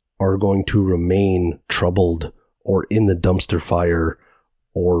are going to remain troubled or in the dumpster fire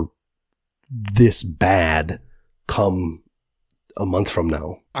or this bad come a month from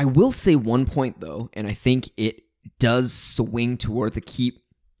now. I will say one point though, and I think it does swing toward the keep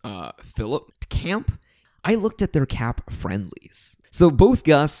Phillip camp. I looked at their cap friendlies. So both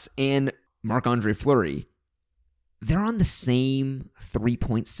Gus and Marc-Andre Fleury, they're on the same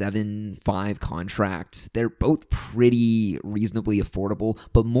 3.75 contract. They're both pretty reasonably affordable,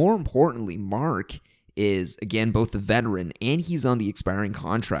 but more importantly, Mark is, again, both a veteran and he's on the expiring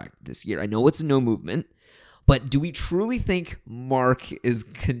contract this year. I know it's a no movement, but do we truly think Mark is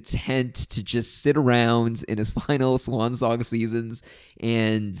content to just sit around in his final swan song seasons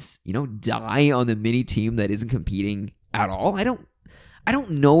and, die on the mini team that isn't competing at all? I don't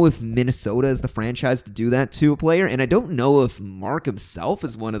know if Minnesota is the franchise to do that to a player, and I don't know if Mark himself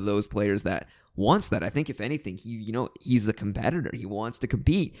is one of those players that wants that. I think if anything, he's a competitor. He wants to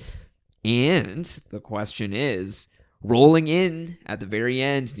compete. And the question is, rolling in at the very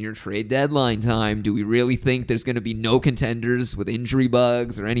end near trade deadline time, do we really think there's going to be no contenders with injury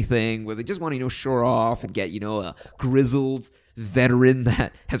bugs or anything where they just want to, shore off and get, a grizzled veteran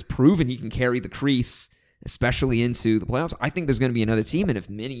that has proven he can carry the crease, especially into the playoffs? I think there's going to be another team, and if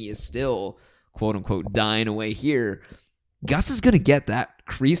Minnie is still, quote-unquote, dying away here, Gus is going to get that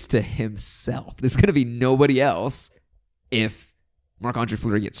crease to himself. There's going to be nobody else if Marc-Andre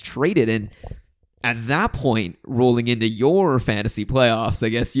Fleury gets traded, and at that point, rolling into your fantasy playoffs, I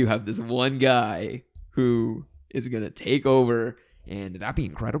guess you have this one guy who is going to take over, and that'd be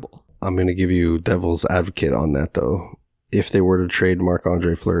incredible. I'm going to give you devil's advocate on that, though. If they were to trade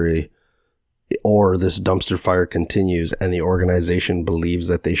Marc-Andre Fleury, or this dumpster fire continues and the organization believes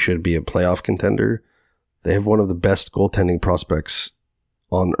that they should be a playoff contender, they have one of the best goaltending prospects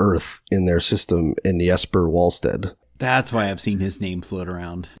on earth in their system in Jesper Wallstedt. That's why I've seen his name float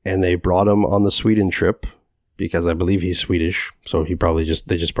around. And they brought him on the Sweden trip because I believe he's Swedish. So they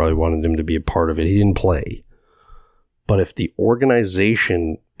just probably wanted him to be a part of it. He didn't play. But if the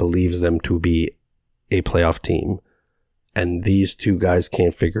organization believes them to be a playoff team and these two guys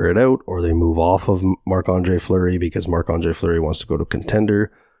can't figure it out, or they move off of Marc-Andre Fleury because Marc-Andre Fleury wants to go to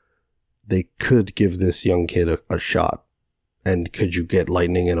contender, they could give this young kid a shot. And could you get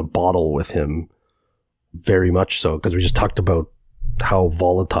lightning in a bottle with him? Very much so, because we just talked about how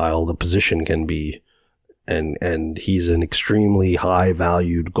volatile the position can be, and he's an extremely high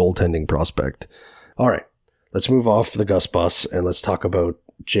valued goaltending prospect. All right, let's move off the Gus bus and let's talk about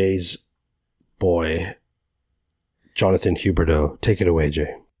Jay's boy, Jonathan Huberdeau. Take it away,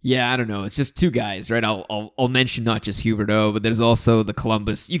 Jay. Yeah, I don't know. It's just two guys, right? I'll mention not just Huberdeau, but there's also the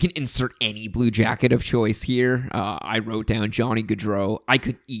Columbus. You can insert any Blue Jacket of choice here. I wrote down Johnny Gaudreau. I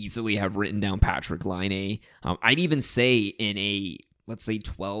could easily have written down Patrick Laine. I'd even say in a, let's say,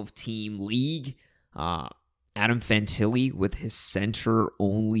 12-team league, Adam Fantilli with his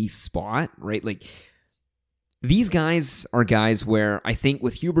center-only spot, right? Like, these guys are guys where I think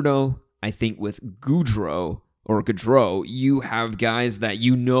with Huberdeau, I think with Gaudreau, you have guys that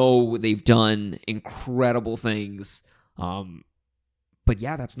they've done incredible things. But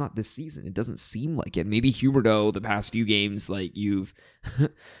yeah, that's not this season. It doesn't seem like it. Maybe Huberdeau, the past few games, like you've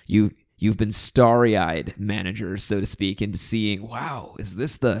been starry-eyed manager, so to speak, into seeing, wow, is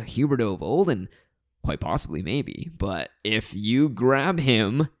this the Huberdeau of old? And quite possibly, maybe. But if you grab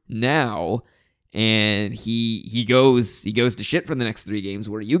him now and he goes to shit for the next 3 games,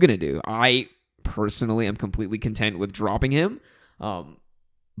 what are you gonna do? Personally, I'm completely content with dropping him.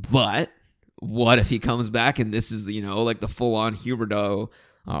 But what if he comes back and this is, like the full-on Huberdeau?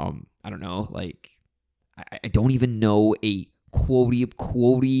 I don't know. Like, I don't even know a quotable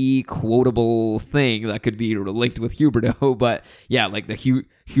thing that could be linked with Huberto. But yeah, like the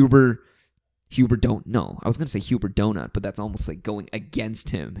Huber don't know. I was going to say Huber Donut, but that's almost like going against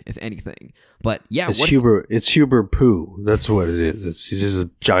him, if anything. But yeah, it's Huber Poo. That's what it is. He's just a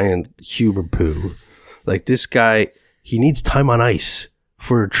giant Huber Poo. Like this guy, he needs time on ice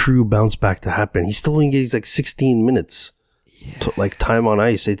for a true bounce back to happen. He still only gets like 16 minutes to, like, time on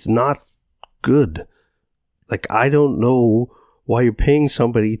ice. It's not good. Like, I don't know why you're paying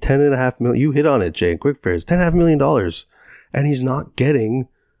somebody $10.5 million. You hit on it, Jay, in Quick Fares, $10.5 million, and he's not getting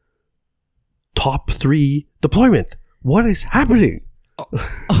top 3 deployment. What is happening?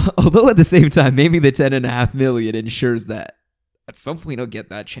 Although at the same time, maybe the $10.5 million ensures that at some point he'll get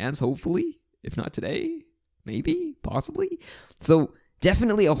that chance, hopefully. If not today, maybe, possibly. So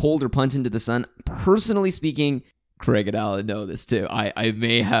definitely a hold or punt into the sun. Personally speaking, Craig and Alan know this too. I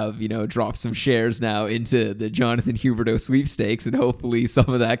may have, dropped some shares now into the Jonathan Huberto sweepstakes, and hopefully some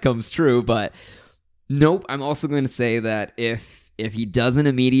of that comes true. But nope, I'm also going to say that if he doesn't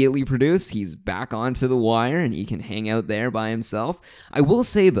immediately produce, he's back onto the wire and he can hang out there by himself. I will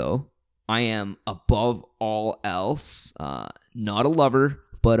say, though, I am above all else not a lover,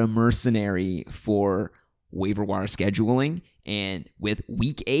 but a mercenary for waiver wire scheduling. And with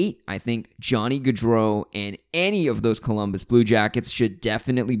week 8, I think Johnny Gaudreau and any of those Columbus Blue Jackets should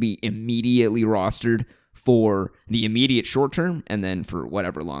definitely be immediately rostered for the immediate short term, and then for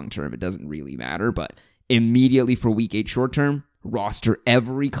whatever long term, it doesn't really matter. But immediately for week 8 short term, roster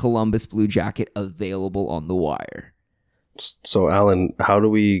every Columbus Blue Jacket available on the wire. So, Alan, how do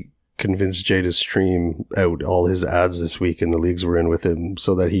we convince Jay to stream out all his ads this week in the leagues we're in with him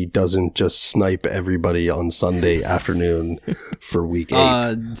so that he doesn't just snipe everybody on Sunday afternoon for week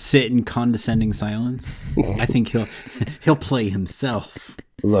 8? Sit in condescending silence. I think he'll play himself.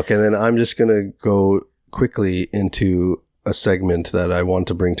 Look, and then I'm just going to go quickly into a segment that I want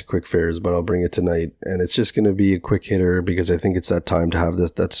to bring to Quick Fares, but I'll bring it tonight. And it's just going to be a quick hitter because I think it's that time to have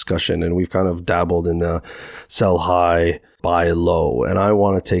that discussion. And we've kind of dabbled in the sell high, buy low. And I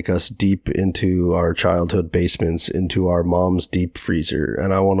want to take us deep into our childhood basements, into our mom's deep freezer.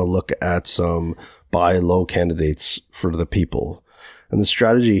 And I want to look at some buy low candidates for the people. And the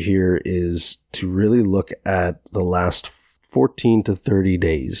strategy here is to really look at the last 14 to 30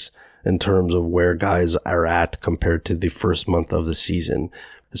 days in terms of where guys are at compared to the first month of the season.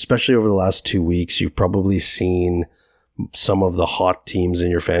 Especially over the last 2 weeks, you've probably seen some of the hot teams in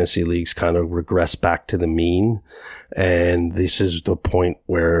your fantasy leagues kind of regress back to the mean. And this is the point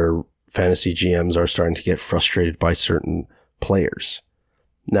where fantasy GMs are starting to get frustrated by certain players.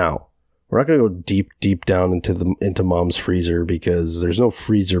 Now, we're not going to go deep down into mom's freezer because there's no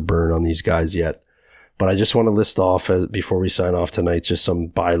freezer burn on these guys yet. But I just want to list off, before we sign off tonight, just some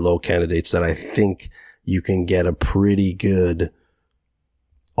buy low candidates that I think you can get a pretty good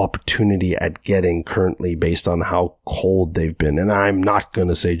opportunity at getting currently based on how cold they've been. And I'm not going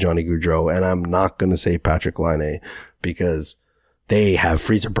to say Johnny Gaudreau, and I'm not going to say Patrick Laine because they have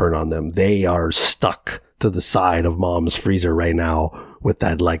freezer burn on them. They are stuck to the side of mom's freezer right now with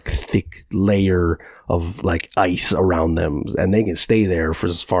that like thick layer of like ice around them, and they can stay there for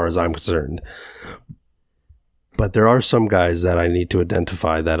as far as I'm concerned. But there are some guys that I need to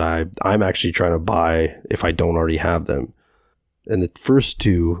identify that I'm actually trying to buy if I don't already have them. And the first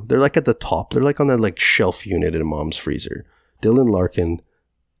two, they're like at the top. They're like on that like shelf unit in mom's freezer. Dylan Larkin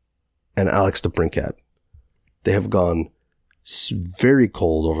and Alex DeBrincat. They have gone very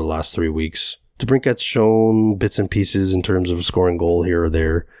cold over the last 3 weeks. DeBrincat's shown bits and pieces in terms of scoring goal here or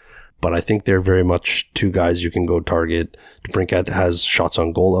there. But I think they're very much two guys you can go target. DeBrincat has shots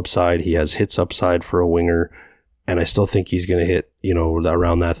on goal upside. He has hits upside for a winger. And I still think he's going to hit,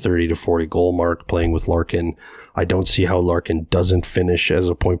 around that 30 to 40 goal mark playing with Larkin. I don't see how Larkin doesn't finish as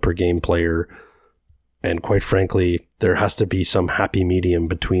a point per game player. And quite frankly, there has to be some happy medium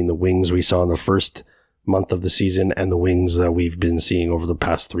between the wings we saw in the first month of the season and the wings that we've been seeing over the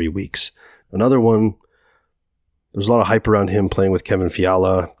past 3 weeks. Another one, there's a lot of hype around him playing with Kevin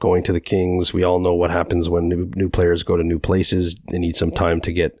Fiala, going to the Kings. We all know what happens when new players go to new places. They need some time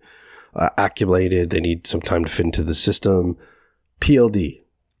to get accumulated. They need some time to fit into the system. PLD,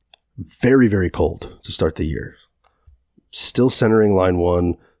 very, very cold to start the year. Still centering line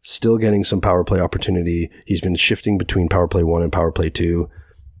 1, still getting some power play opportunity. He's been shifting between power play 1 and power play 2.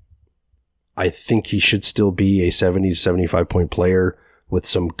 I think he should still be a 70 to 75 point player with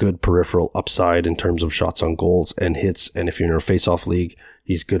some good peripheral upside in terms of shots on goals and hits. And if you're in a face-off league,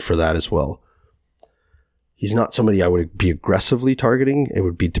 he's good for that as well. He's not somebody I would be aggressively targeting. It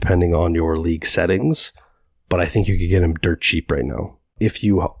would be depending on your league settings, but I think you could get him dirt cheap right now. if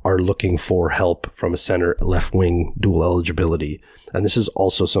you are looking for help from a center left wing dual eligibility. And this is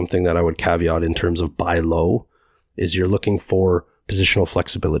also something that I would caveat in terms of buy low, is you're looking for positional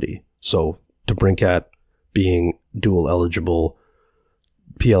flexibility. So DeBrincat being dual eligible,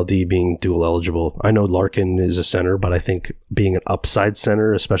 PLD being dual eligible. I know Larkin is a center, but I think being an upside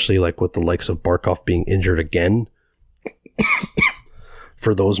center, especially like with the likes of Barkov being injured again,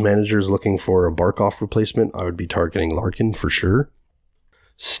 for those managers looking for a Barkov replacement, I would be targeting Larkin for sure.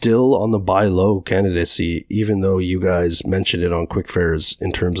 Still on the buy low candidacy, even though you guys mentioned it on Quick Fares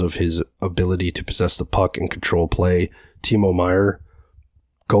in terms of his ability to possess the puck and control play, Timo Meier,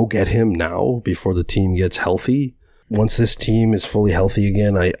 go get him now before the team gets healthy. Once this team is fully healthy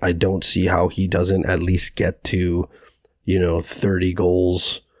again, I don't see how he doesn't at least get to, 30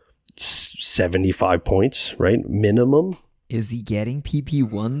 goals, 75 points, right? Minimum. Is he getting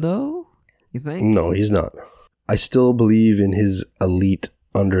PP1 though? You think? No, he's not. I still believe in his elite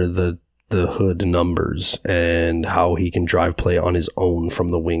under the hood numbers and how he can drive play on his own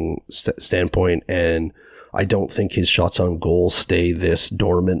from the wing standpoint. And I don't think his shots on goal stay this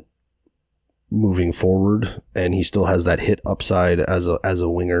dormant moving forward. And he still has that hit upside as a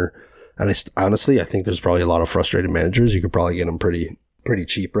winger. And honestly, I think there's probably a lot of frustrated managers. You could probably get him pretty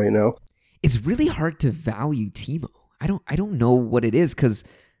cheap right now. It's really hard to value Timo. I don't know what it is, because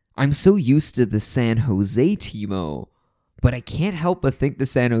I'm so used to the San Jose Timo, but I can't help but think the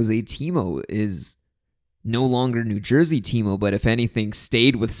San Jose Timo is no longer New Jersey Timo, but if anything,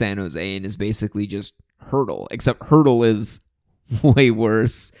 stayed with San Jose and is basically just Hurdle, except Hurdle is way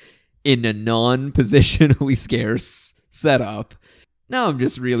worse in a non-positionally scarce setup. Now I'm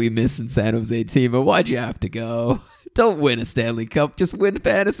just really missing San Jose Timo. Why'd you have to go? Don't win a Stanley Cup, just win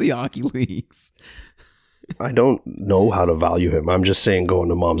fantasy hockey leagues. I don't know how to value him. I'm just saying go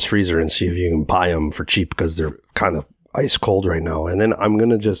into mom's freezer and see if you can buy them for cheap, because they're kind of ice cold right now. And then I'm going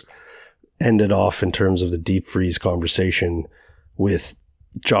to just end it off in terms of the deep freeze conversation with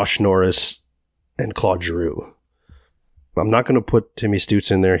Josh Norris and Claude Giroux. I'm not going to put Timmy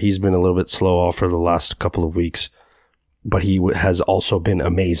Stutz in there. He's been a little bit slow off for the last couple of weeks, but he has also been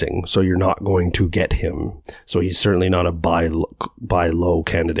amazing. So you're not going to get him. So he's certainly not a buy low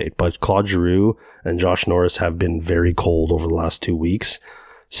candidate. But Claude Giroux and Josh Norris have been very cold over the last 2 weeks.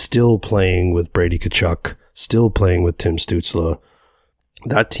 Still playing with Brady Tkachuk. Still playing with Tim Stützle.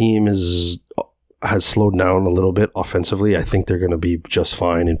 That team has slowed down a little bit offensively. I think they're going to be just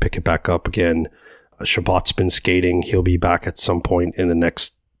fine and pick it back up again. Shabbat's been skating. He'll be back at some point in the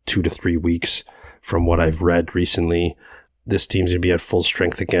next 2 to 3 weeks. From what I've read recently, this team's going to be at full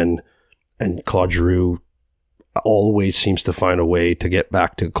strength again. And Claude Giroux always seems to find a way to get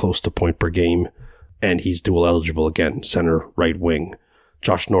back to close to point per game. And he's dual eligible again, center, right wing.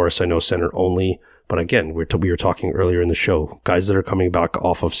 Josh Norris, I know center only. But again, we were talking earlier in the show, guys that are coming back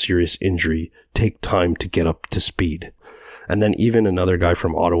off of serious injury take time to get up to speed. And then even another guy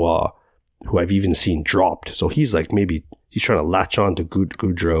from Ottawa who I've even seen dropped. So he's like, maybe he's trying to latch on to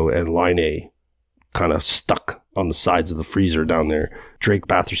Goudreau and Laine, kind of stuck on the sides of the freezer down there. Drake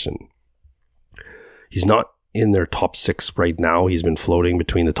Batherson. He's not in their top 6 right now. He's been floating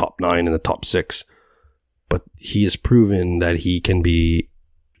between the top 9 and the top 6. But he has proven that he can be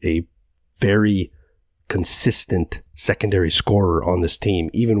a very consistent secondary scorer on this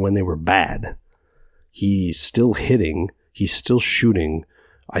team, even when they were bad. He's still hitting. He's still shooting.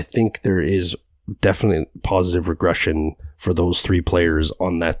 I think there is definitely positive regression for those 3 players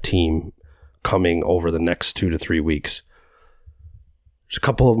on that team coming over the next 2 to 3 weeks. There's a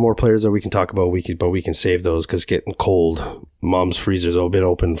couple of more players that we can talk about, but we can save those because it's getting cold. Mom's freezer's been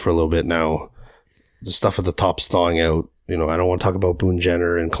open for a little bit now. The stuff at the top's thawing out. I don't want to talk about Boone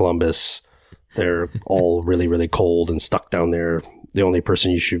Jenner and Columbus. They're all really, really cold and stuck down there. The only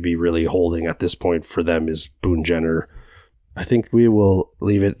person you should be really holding at this point for them is Boone Jenner. I think we will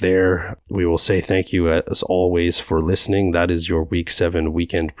leave it there. We will say thank you as always for listening. That is your Week 7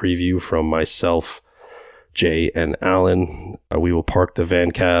 weekend preview from myself, Jay, and Alan. We will park the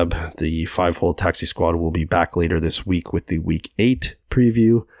van cab. The 5-hole taxi squad will be back later this week with the Week 8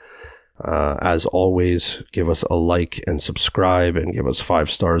 preview. As always, give us a like and subscribe and give us 5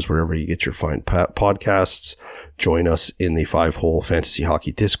 stars wherever you get your fine podcasts. Join us in the 5-hole fantasy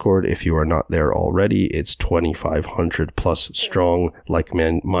hockey Discord. If you are not there already, it's 2,500 plus strong,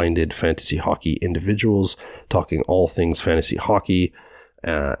 like-minded fantasy hockey individuals talking all things fantasy hockey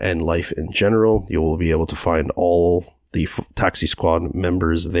and life in general. You will be able to find all the Taxi Squad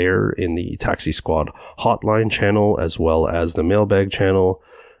members there in the Taxi Squad hotline channel, as well as the mailbag channel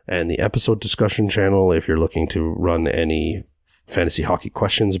and the episode discussion channel if you're looking to run any fantasy hockey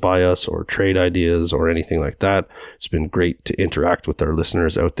questions by us or trade ideas or anything like that. It's been great to interact with our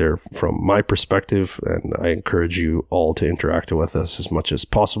listeners out there from my perspective, and I encourage you all to interact with us as much as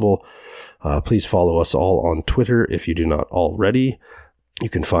possible. Please follow us all on Twitter if you do not already. You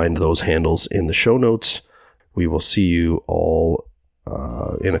can find those handles in the show notes. We will see you all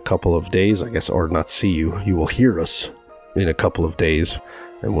in a couple of days, I guess, or not see you. You will hear us in a couple of days,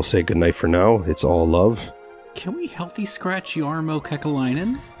 and we'll say goodnight for now. It's all love. Can we healthy scratch Jarmo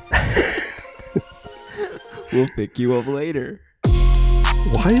Kekalainen? We'll pick you up later.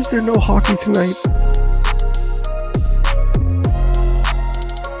 Why is there no hockey tonight?